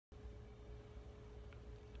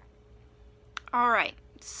Alright,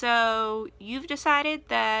 so you've decided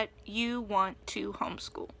that you want to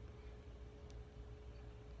homeschool.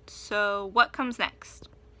 So what comes next?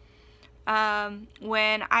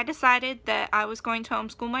 When I decided that I was going to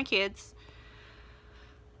homeschool my kids,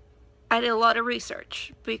 I did a lot of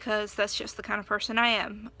research because that's just the kind of person I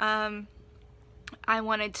am. I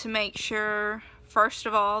wanted to make sure, first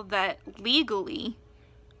of all, that legally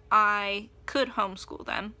I could homeschool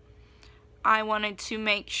them. I wanted to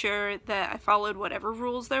make sure that I followed whatever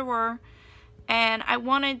rules there were, and I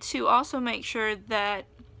wanted to also make sure that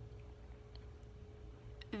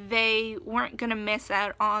they weren't going to miss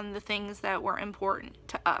out on the things that were important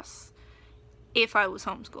to us if I was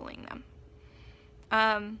homeschooling them.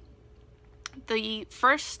 The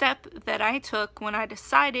first step that I took when I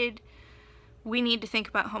decided we need to think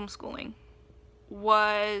about homeschooling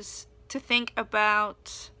was to think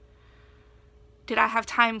about, did I have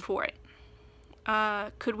time for it?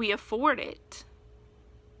 Could we afford it?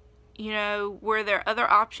 You know, were there other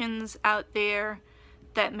options out there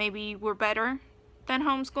that maybe were better than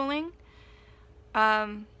homeschooling? At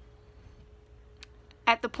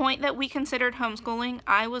the point that we considered homeschooling,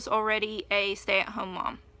 I was already a stay-at-home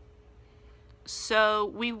mom.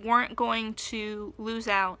 So we weren't going to lose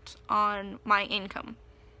out on my income.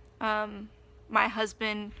 My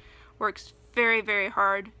husband works very, very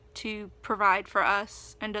hard to provide for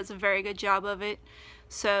us and does a very good job of it.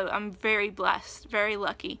 So I'm very blessed, very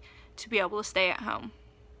lucky to be able to stay at home,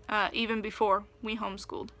 even before we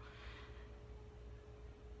homeschooled.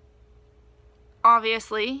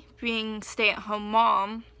 Obviously, being stay-at-home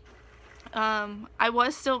mom, I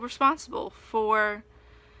was still responsible for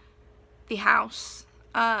the house.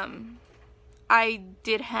 I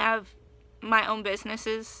did have my own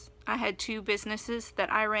businesses. I had 2 businesses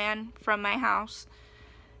that I ran from my house.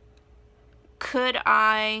 Could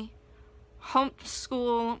I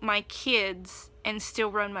homeschool my kids and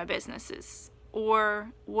still run my businesses?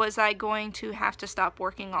 Or was I going to have to stop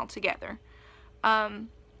working altogether? I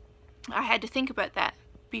had to think about that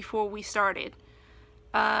before we started.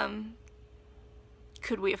 Could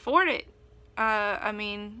we afford it? I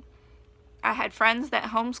mean, I had friends that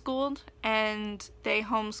homeschooled, and they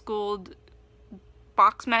homeschooled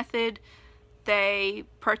box method. They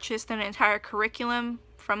purchased an entire curriculum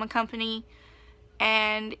from a company,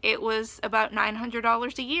 and it was about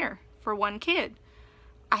 $900 a year for one kid.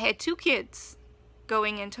 I had 2 kids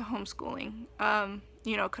going into homeschooling.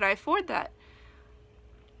 You know, could I afford that?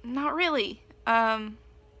 Not really.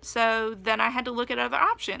 So then I had to look at other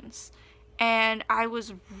options, and I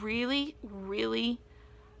was really, really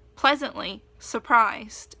pleasantly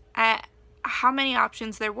surprised at how many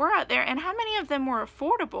options there were out there and how many of them were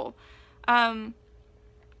affordable. I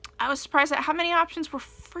was surprised at how many options were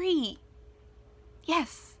free.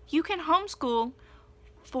 Yes, you can homeschool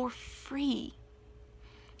for free.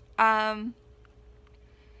 I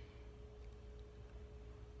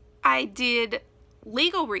did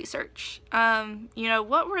legal research. You know,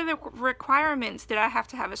 what were the requirements? Did I have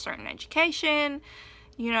to have a certain education?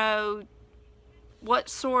 You know, what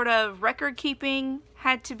sort of record keeping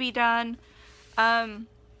had to be done?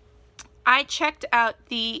 I checked out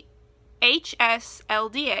the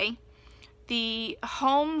HSLDA, the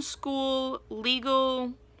Homeschool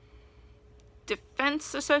Legal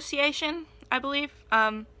Defense Association, I believe.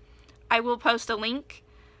 I will post a link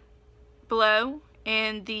below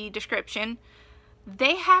in the description.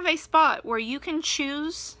 They have a spot where you can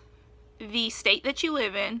choose the state that you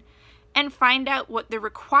live in and find out what the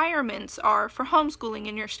requirements are for homeschooling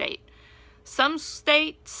in your state. Some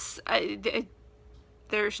states,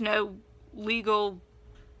 there's no legal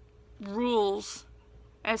rules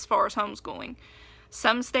as far as homeschooling.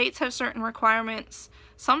 Some states have certain requirements.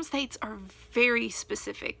 Some states are very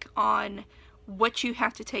specific on what you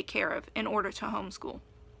have to take care of in order to homeschool.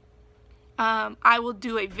 I will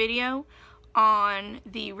do a video on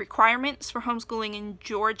the requirements for homeschooling in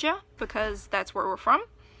Georgia because that's where we're from.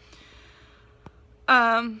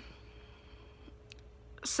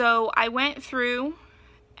 So I went through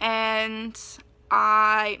and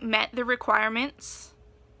I met the requirements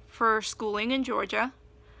for schooling in Georgia.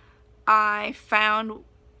 I found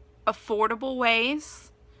affordable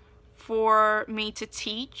ways for me to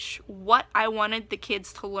teach what I wanted the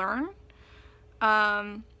kids to learn.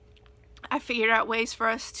 I figured out ways for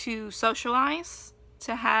us to socialize,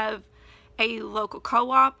 to have a local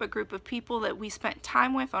co-op, a group of people that we spent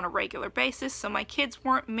time with on a regular basis, so my kids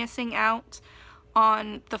weren't missing out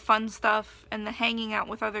on the fun stuff and the hanging out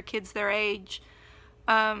with other kids their age.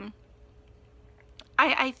 I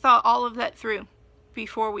thought all of that through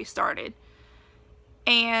before we started,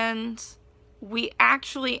 and we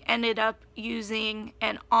actually ended up using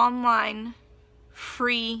an online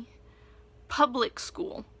free public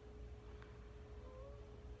school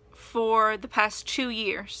for the past 2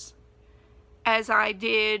 years. As I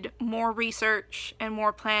did more research and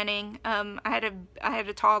more planning, I had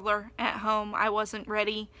a toddler at home. I wasn't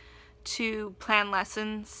ready to plan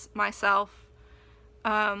lessons myself.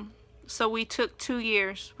 So we took 2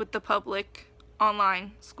 years with the public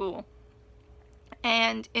online school.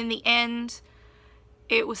 And in the end,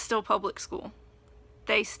 it was still public school.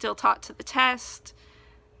 They still taught to the test.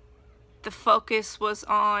 The focus was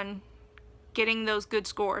on getting those good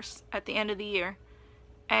scores at the end of the year.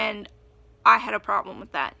 And I had a problem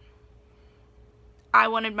with that. I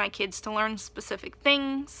wanted my kids to learn specific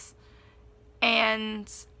things,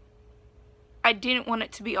 and I didn't want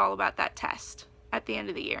it to be all about that test at the end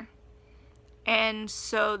of the year. And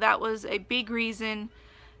so that was a big reason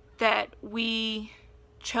that we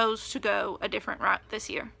chose to go a different route this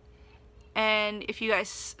year. And if you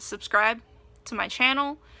guys subscribe to my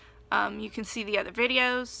channel, you can see the other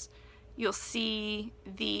videos. You'll see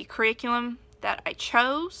the curriculum that I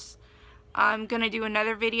chose. I'm going to do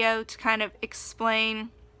another video to kind of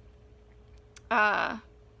explain the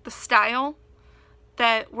style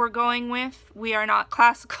that we're going with. We are not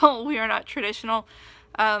classical, we are not traditional.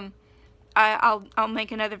 I'll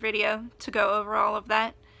make another video to go over all of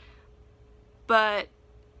that. But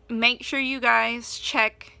make sure you guys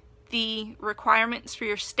check the requirements for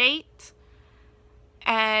your state.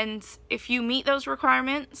 And if you meet those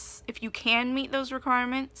requirements, if you can meet those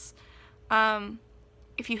requirements,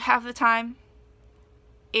 if you have the time,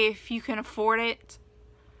 if you can afford it,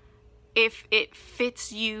 if it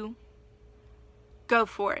fits you, go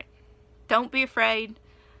for it. Don't be afraid.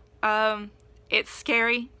 It's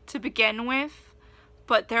scary to begin with,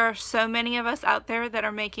 but there are so many of us out there that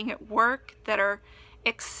are making it work, that are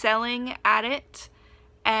excelling at it,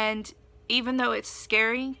 and even though it's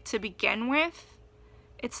scary to begin with,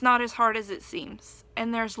 it's not as hard as it seems,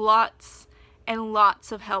 and there's lots and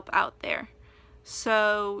lots of help out there.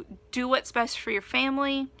 So do what's best for your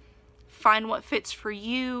family, find what fits for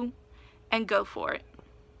you, and go for it.